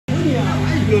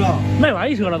车了，卖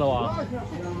完一车了都啊，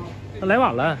来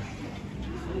晚了。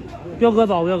彪哥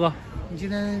早，彪哥。你今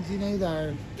天有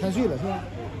点太岁了是吧？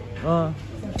嗯，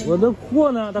我的货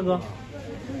呢，大哥？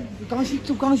刚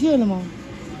卸了吗？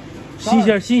新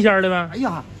鲜的呗。哎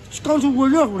呀，刚出锅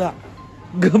热乎的，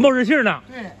可冒热气呢。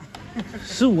对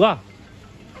，15个。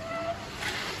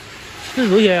这是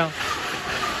多少钱呀？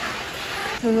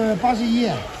这是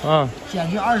81，啊，减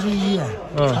去21，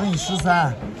乘以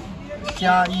13，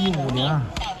加150。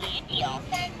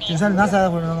景山，你拿3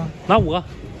回来吗？拿5个。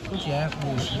不减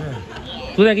50。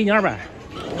昨天给你200。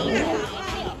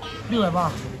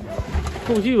680。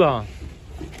过不去吧？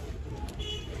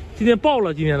今天爆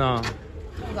了，今天呢？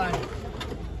不干净，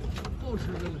够吃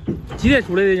的了。几点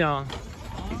出来的呢？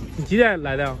你几点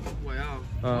来的？我呀，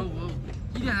我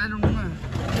1点来钟啊。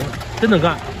真能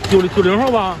干，90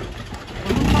后吧？我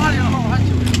们80后还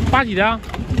90。8几的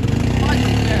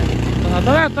？89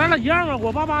的。咱俩一样啊，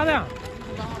我88的。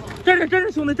真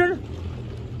是兄弟，真是，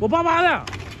我88的，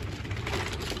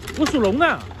我属龙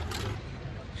的。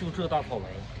就这大草莓，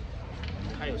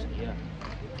还有谁呀？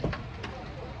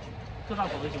这大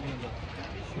草莓行不行哥？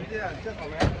兄弟，这草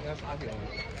莓你要啥行？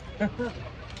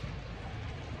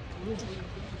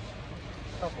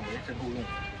大草莓真够用，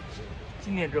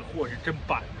今天这货是真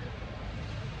板，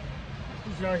一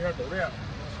箱都这样。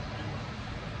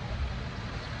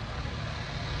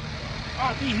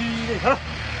啊，必须得成，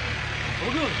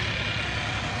不这个，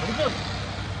不这个。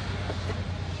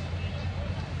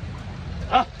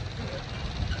啊，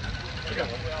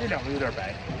这两个有点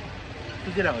白，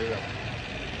就这两个有点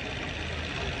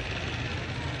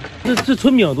白。这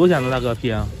春饼多少钱呢，大哥批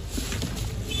啊？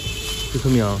这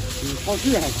春饼？你超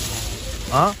市还是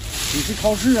啥？啊？你是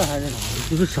超市啊还是啥？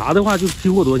就是啥的话，就批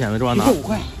货多少钱呢？这玩意儿批货5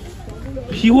块。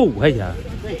批货5块钱？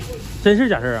对。真事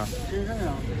假事啊？真事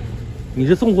啊。你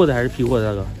是送货的还是批货的，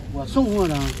大哥？我送货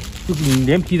的。就你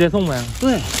连批带送呗？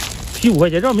对。批5块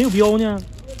钱，这没有标呢？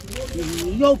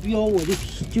你要标我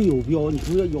就有标，你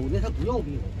不要有的他不要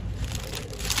标。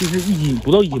就是1斤不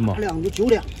到1斤吧？8两就9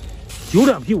两。9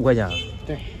两批5块钱。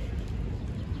对。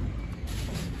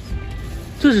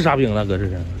这是啥饼，大哥？这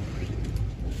是？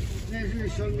那是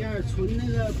小面纯那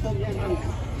个泡面面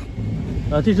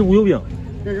条。啊，这是无油饼。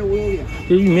这是无油饼。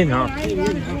这是玉米面条。玉米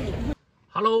面条。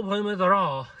Hello， 朋友们，早上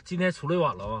好！今天出来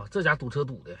晚了啊，这家堵车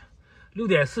堵的，6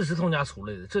点40从家出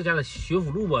来的。这家的学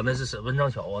府路吧，那是沈文昌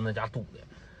桥啊，那家堵的。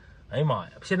哎呀妈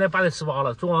呀！现在8点18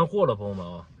了，装完货了，朋友们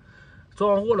啊，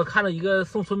装完货了，看到一个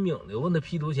送春饼的，我问他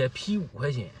批多少钱，批5块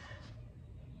钱，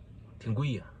挺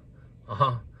贵呀，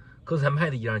啊，跟咱卖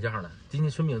的一样价了。今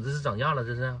天春饼这是涨价了，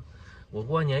这是。我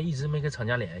过完年一直没跟厂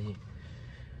家联系，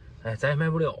哎，咱也卖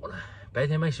不了了。白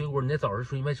天卖水果，你再早上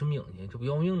出去卖春饼去，这不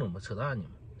要命了吗？扯淡呢吗？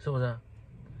是不是？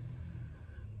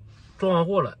装完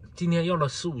货了，今天要了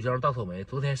15箱大草莓，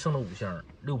昨天剩了5箱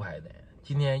6排的，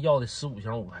今天要的15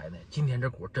箱5排的。今天这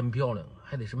果真漂亮，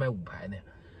还得是卖5排的，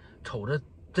瞅着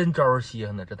真招人稀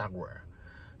罕呢。这大果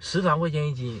13块钱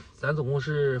1斤，咱总共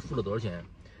是付了多少钱？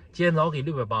今天早给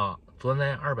680，昨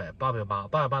天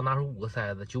200，880拿出5个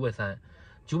塞子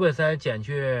，930减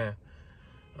去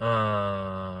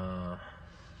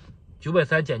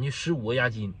930减去15个押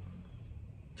金，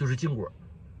就是净果。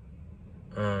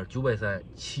930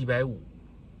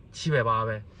 750，780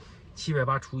呗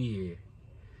，780除以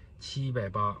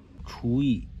780除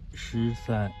以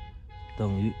13等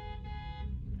于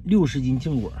60斤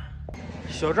净果。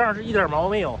小账是一点毛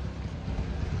没有。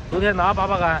昨天拿粑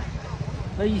粑干，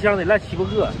那一箱得烂7、8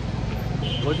个，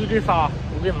我就这仨，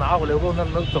我给拿回来，我问他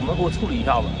怎么给我处理一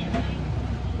下子。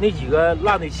那几个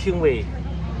烂的轻微，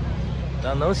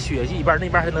能血去一半，那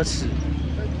半还能吃。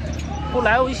后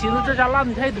来我一寻思，这家烂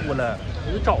的太多了。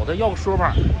我就找他要个说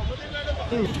法。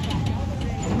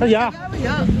大姐，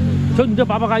瞅你这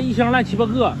粑粑干一箱烂7、8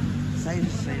个，谁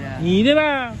的？你的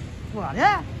呗？我的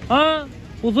啊！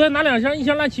我昨天拿2箱，一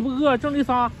箱烂7、8个，挣这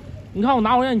仨。你看我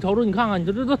拿回来，你瞅瞅，你看看，你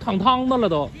这都淌汤子了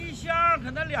都。一箱可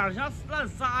能2箱烂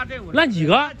仨，这我烂几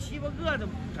个？烂7、8个都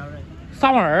不承认。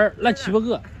仨碗儿烂7、8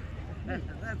个。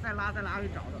再拉给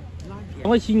找找。 2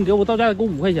块7，你给我到家给我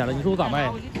5块钱了，你说我咋卖？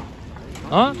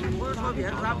啊？不是说别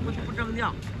的，咱不争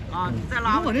价啊！你再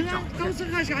拉我这个刚是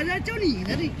干啥呢？就你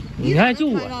呢？你还就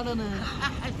我，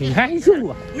你还就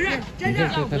我，不是真正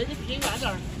让我这平远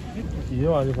点。底下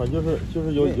玩意反正就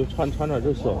是有掺点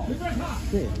这小。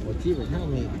对，我基本上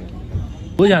没有。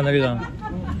多少钱呢？这个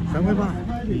3块8。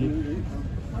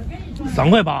3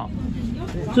块8。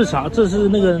这啥？这是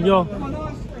那个叫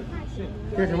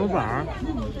这什么宝？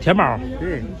甜宝。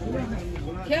对。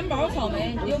甜宝草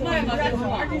莓，你就卖吧，甜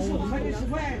宝。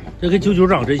这跟99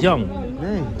长真像啊！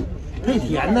配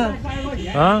甜的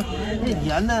啊，配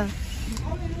甜的。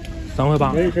3块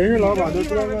8。谁是老板都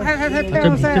知道。还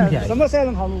真便宜。什么赛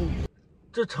能烤路？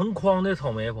这成筐的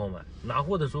草莓，朋友们拿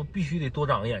货的时候必须得多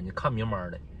长眼睛，看明白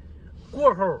的。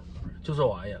过后就这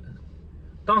玩意儿。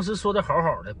当时说的好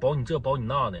好的，保你这保你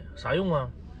那的，啥用啊？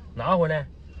拿回来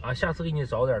啊，下次给你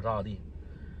找点咋地，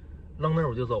扔那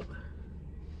我就走了。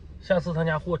下次他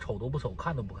家货瞅都不瞅，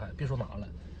看都不看，别说拿了。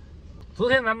昨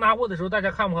天咱拿货的时候，大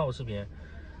家看不看我视频？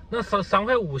那3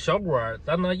块5小果，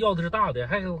咱拿要的是大的，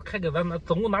还给咱拿，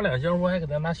总共拿2箱货，还给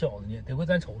咱拿小的呢。得亏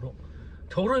咱瞅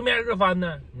一面热翻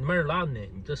呢，你卖点烂的，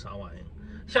你这啥玩意儿？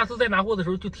下次再拿货的时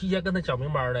候，就提前跟他讲明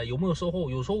白了，有没有售后，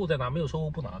有售后再拿，没有售后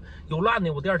不拿。有烂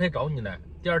的，我第2天找你来，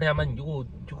第2天吧，你就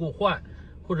给我换，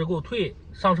或者给我退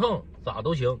上秤，咋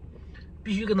都行，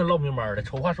必须跟他唠明白的。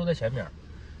丑话说在前面，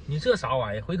你这啥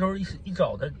玩意儿？回头一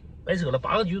找他，白扯了。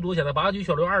8个橘多少钱呢？8个橘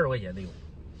小6 20块钱得有。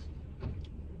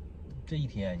这一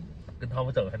天跟他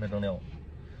们整还能整了，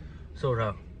是不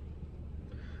是？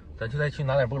咱就再去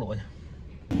拿点菠萝去。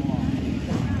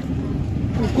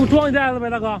给我装一袋子呗，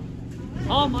大哥。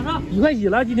好，马上。1块几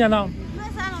了？今天呢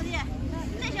1.3，老弟，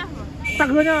那小数。大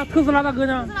哥呢？特斯拉大哥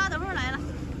呢？特斯拉等会儿来了。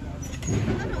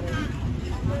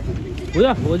不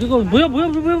要，我就够，不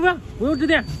用致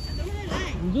电，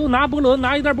你就拿菠萝，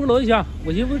拿一袋菠萝就行。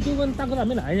我寻思就问大哥咋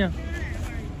没来呢？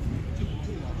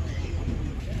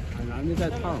男的带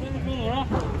套。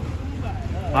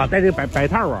啊，带这个白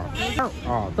套啊，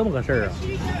啊，这么个事儿啊。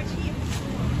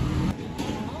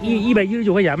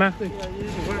119块钱呗。对，119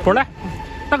块。走来，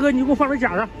大哥，你就给我放这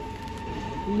夹上，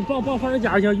你帮我放这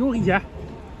夹上行，一会儿给你钱，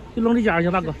就扔这夹上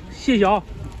行，大哥，谢谢啊。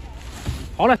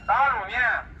好嘞。打卤面、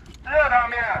热汤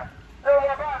面、热锅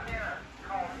拌面、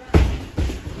烤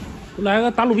面。来个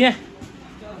打卤面，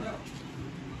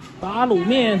打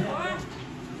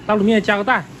卤面加个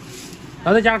蛋，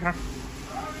然后再加个肠。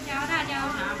加个蛋，加个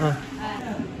肠。嗯。哎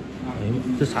呀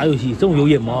妈，这啥游戏？这么有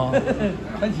瘾吗？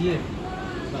传奇。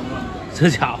这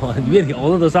家伙面条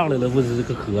子都上来了，不是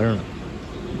个和尚了。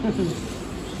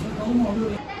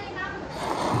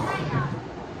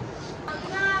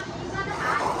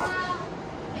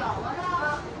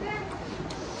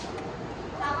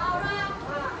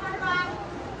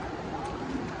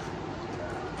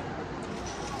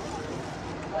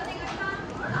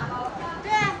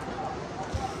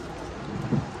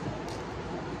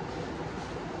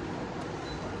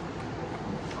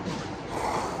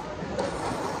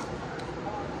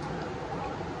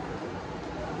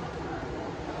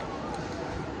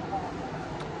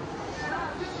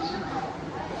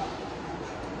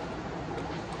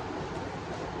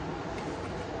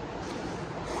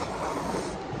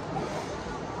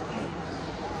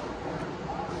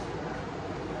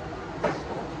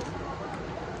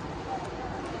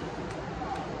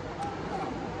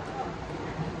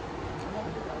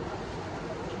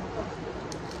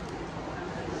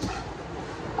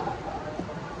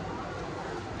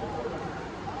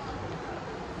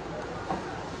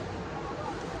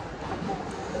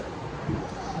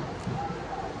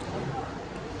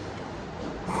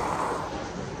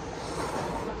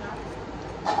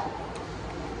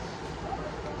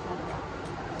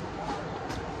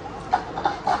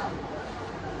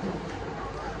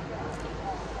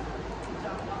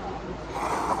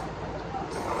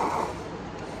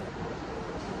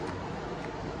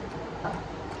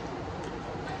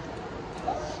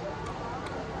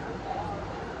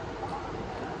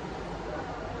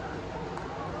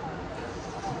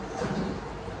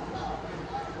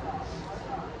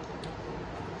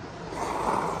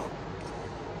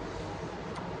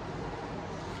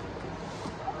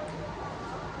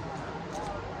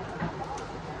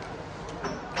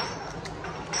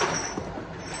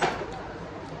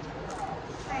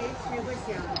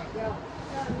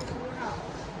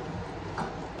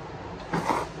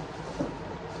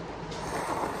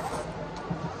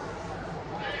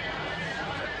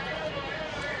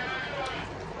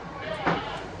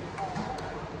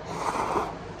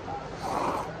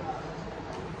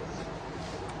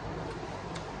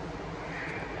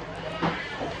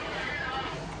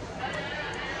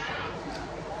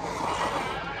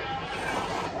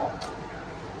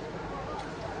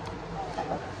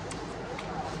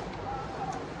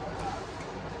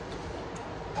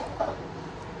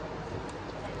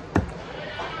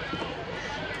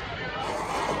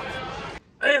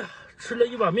吃了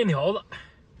一碗面条子，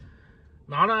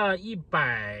拿了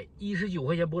119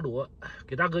块钱菠萝，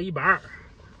给大哥120。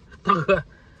大哥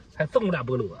还送我俩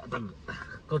菠萝，大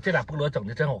哥，这俩菠萝整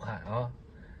的真好看啊！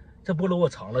这菠萝我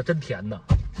尝了，真甜呐，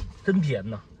真甜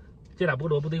呐！这俩菠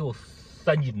萝不得有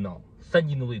3斤呐，3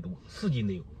斤都得多，4斤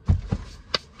得有。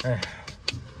哎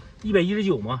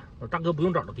，119嘛，大哥不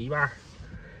用找了，给120，给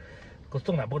我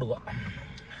送俩菠萝。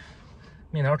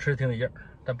面条吃的挺得劲儿，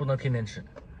但不能天天吃，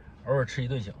偶尔吃一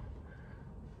顿行。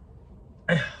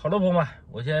哎呀，好了，朋友们，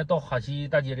我现在到哈西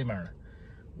大街这边了，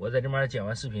我在这边剪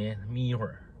完视频眯一会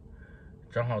儿，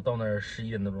正好到那儿11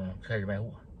点多钟开始卖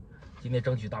货。今天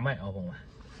争取大卖啊，朋友们，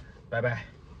拜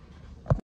拜。